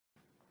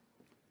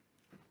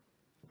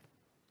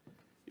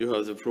You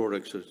have the floor,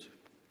 Excellency.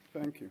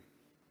 Thank you.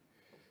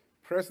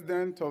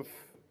 President of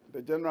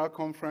the General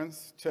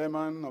Conference,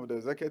 Chairman of the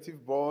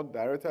Executive Board,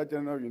 Director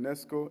General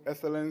UNESCO,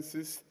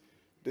 Excellencies,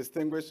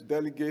 distinguished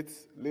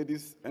delegates,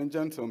 ladies and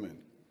gentlemen.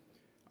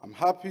 I'm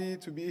happy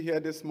to be here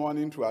this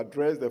morning to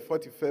address the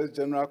 41st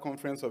General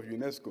Conference of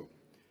UNESCO.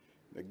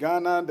 The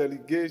Ghana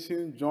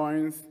delegation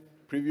joins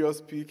previous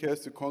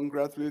speakers to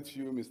congratulate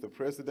you, Mr.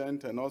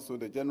 President, and also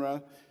the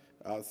General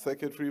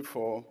Secretary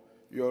for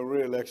your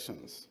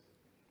re-elections.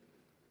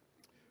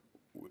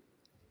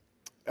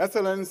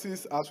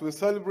 Excellencies, as we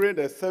celebrate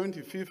the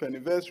 75th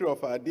anniversary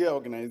of our dear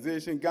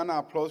organization, Ghana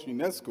applauds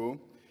UNESCO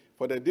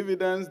for the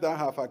dividends that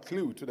have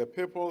accrued to the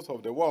peoples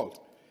of the world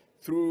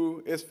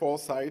through its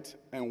foresight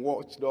and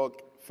watchdog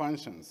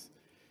functions.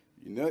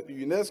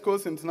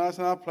 UNESCO's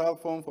international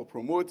platform for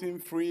promoting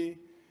free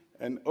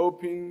and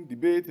open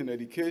debate in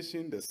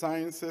education, the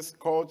sciences,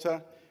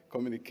 culture,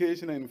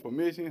 communication, and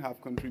information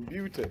have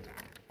contributed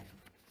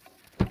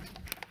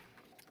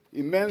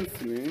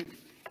immensely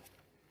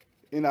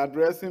in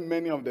addressing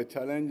many of the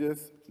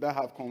challenges that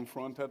have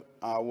confronted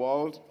our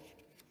world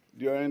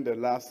during the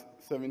last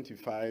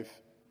 75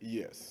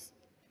 years.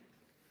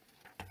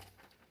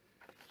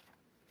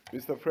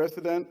 Mr.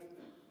 President,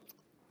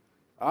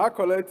 our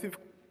collective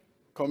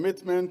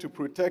commitment to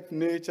protect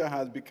nature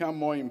has become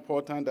more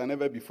important than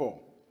ever before.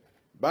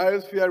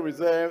 Biosphere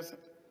reserves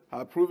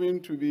have proven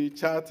to be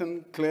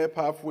charting clear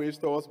pathways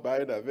towards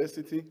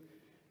biodiversity,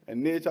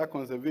 and nature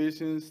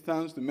conservation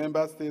stands to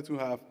member states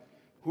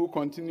who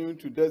continue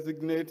to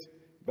designate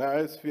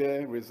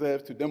biosphere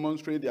reserves to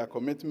demonstrate their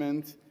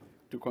commitment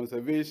to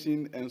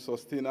conservation and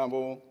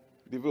sustainable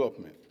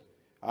development.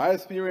 Our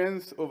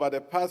experience over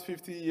the past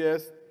 50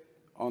 years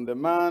on the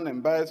Man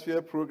and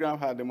Biosphere program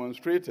has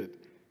demonstrated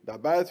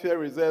that biosphere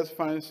reserves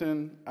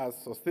function as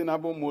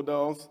sustainable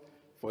models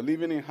for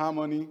living in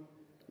harmony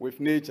with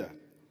nature.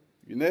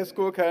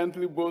 UNESCO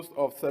currently boasts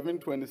of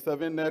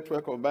 727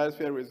 network of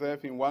biosphere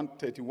reserves in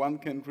 131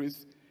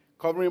 countries,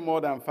 covering more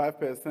than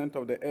 5%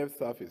 of the Earth's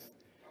surface.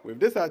 With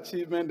this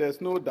achievement,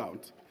 there's no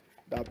doubt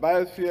that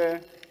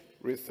biosphere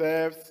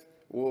reserves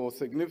will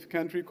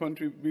significantly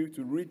contribute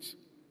to reach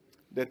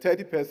the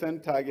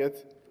 30%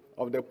 target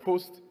of the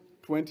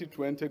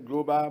post-2020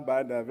 Global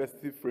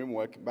Biodiversity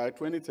Framework by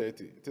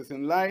 2030. It is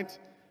in light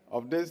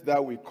of this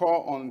that we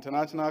call on the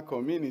international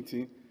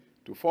community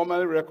to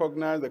formally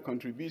recognize the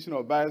contribution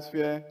of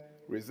biosphere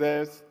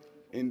reserves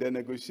in the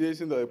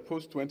negotiations of the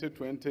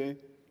post-2020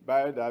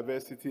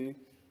 Biodiversity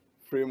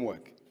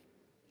Framework.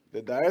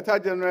 The Director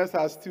General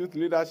has still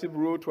leadership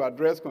role to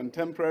address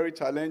contemporary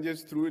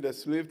challenges through the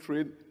slave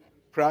trade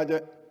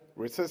project.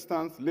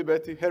 Resistance,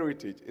 liberty,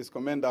 heritage is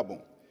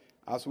commendable.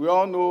 As we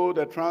all know,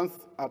 the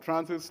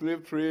transatlantic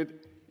slave trade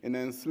in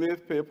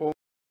enslaved people,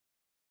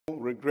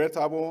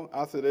 regrettable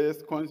as it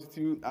is,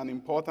 constitutes an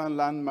important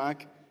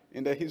landmark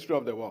in the history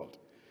of the world.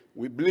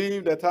 We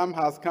believe the time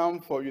has come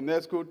for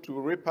UNESCO to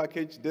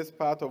repackage this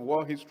part of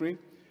world history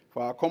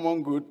for our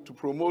common good, to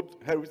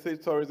promote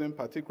heritage tourism,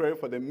 particularly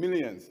for the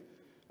millions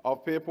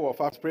of people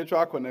of our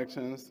spiritual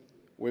connections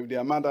with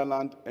their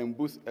motherland, and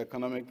boost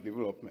economic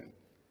development.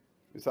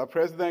 Mr.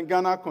 President,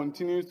 Ghana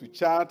continues to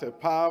chart a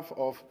path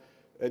of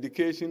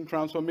education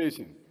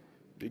transformation,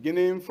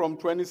 beginning from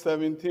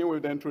 2017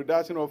 with the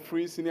introduction of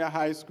free senior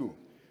high school,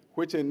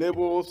 which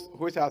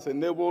has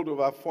enabled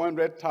over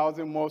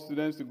 400,000 more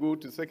students to go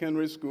to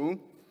secondary school.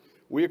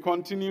 We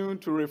continue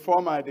to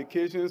reform our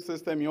education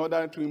system in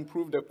order to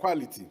improve the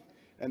quality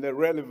and the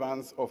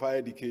relevance of our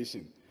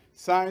education.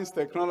 Science,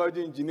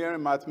 technology,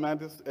 engineering,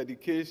 mathematics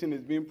education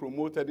is being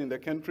promoted in the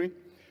country.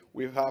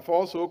 We have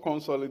also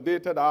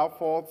consolidated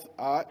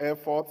our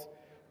efforts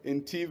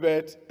in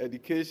TVET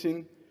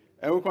education,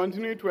 and we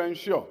continue to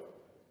ensure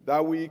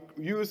that we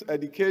use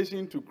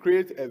education to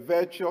create a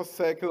virtuous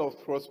circle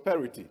of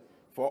prosperity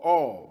for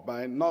all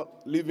by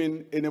not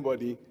leaving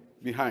anybody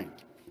behind.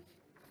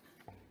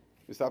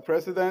 Mr.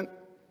 President,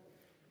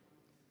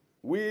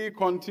 we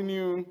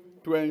continue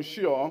to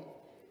ensure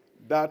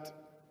that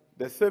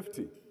the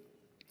safety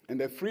and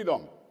the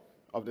freedom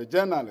of the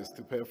journalists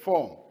to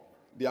perform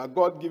their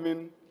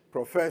God-given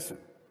profession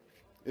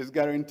is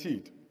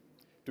guaranteed.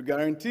 To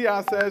guarantee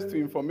access to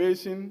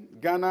information,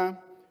 Ghana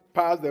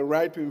passed the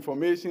Right to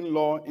Information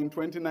Law in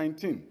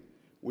 2019.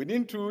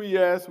 Within 2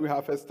 years, we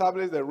have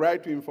established the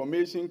Right to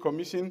Information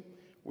Commission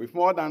with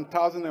more than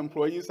 1,000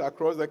 employees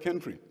across the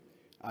country.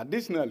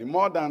 Additionally,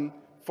 more than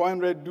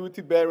 400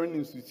 duty-bearing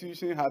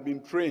institutions have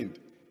been trained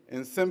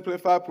in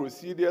simplified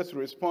procedures to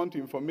respond to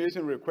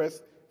information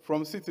requests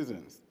from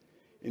citizens.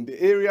 In the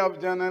area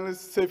of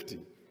journalist safety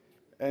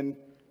and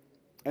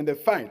the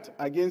fight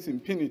against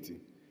impunity,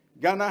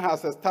 Ghana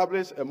has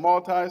established a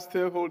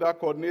multi-stakeholder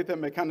coordinated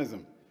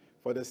mechanism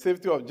for the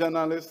safety of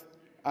journalists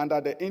under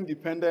the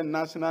Independent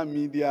National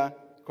Media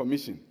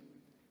Commission.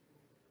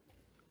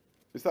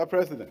 Mr.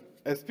 President,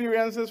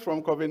 experiences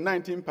from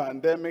COVID-19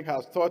 pandemic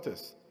has taught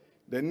us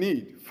the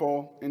need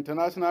for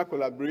international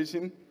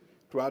collaboration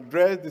to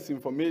address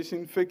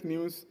disinformation, fake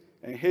news,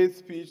 and hate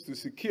speech to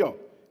secure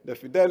the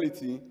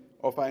fidelity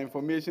of our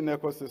information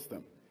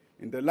ecosystem.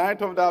 In the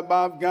light of the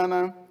above,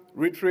 Ghana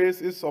reiterates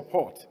its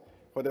support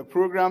for the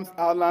programs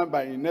outlined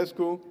by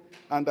UNESCO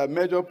under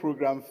Major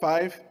Program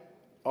 5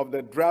 of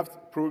the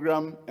Draft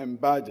Program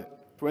and Budget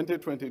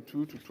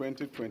 2022 to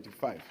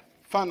 2025.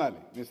 Finally,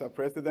 Mr.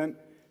 President,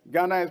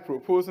 Ghana is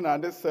proposing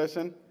at this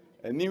session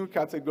a new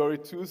Category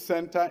 2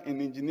 Center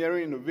in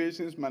Engineering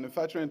Innovations,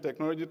 Manufacturing and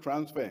Technology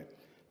Transfer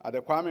at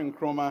the Kwame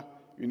Nkrumah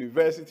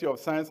University of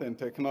Science and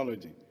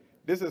Technology.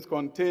 This is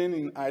contained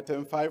in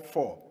item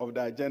 5.4 of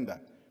the agenda.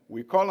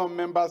 We call on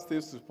member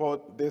states to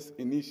support this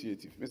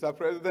initiative. Mr.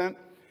 President,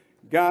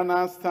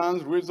 Ghana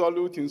stands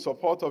resolute in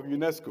support of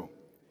UNESCO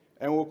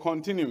and will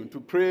continue to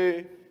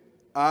play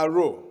our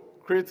role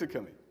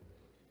critically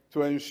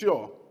to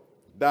ensure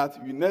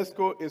that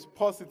UNESCO is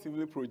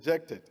positively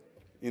projected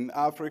in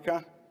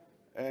Africa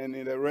and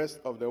in the rest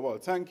of the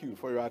world. Thank you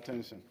for your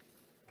attention.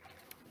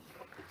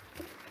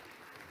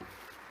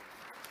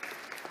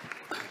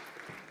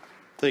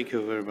 Thank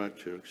you very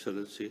much, Your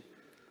Excellency.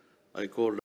 I call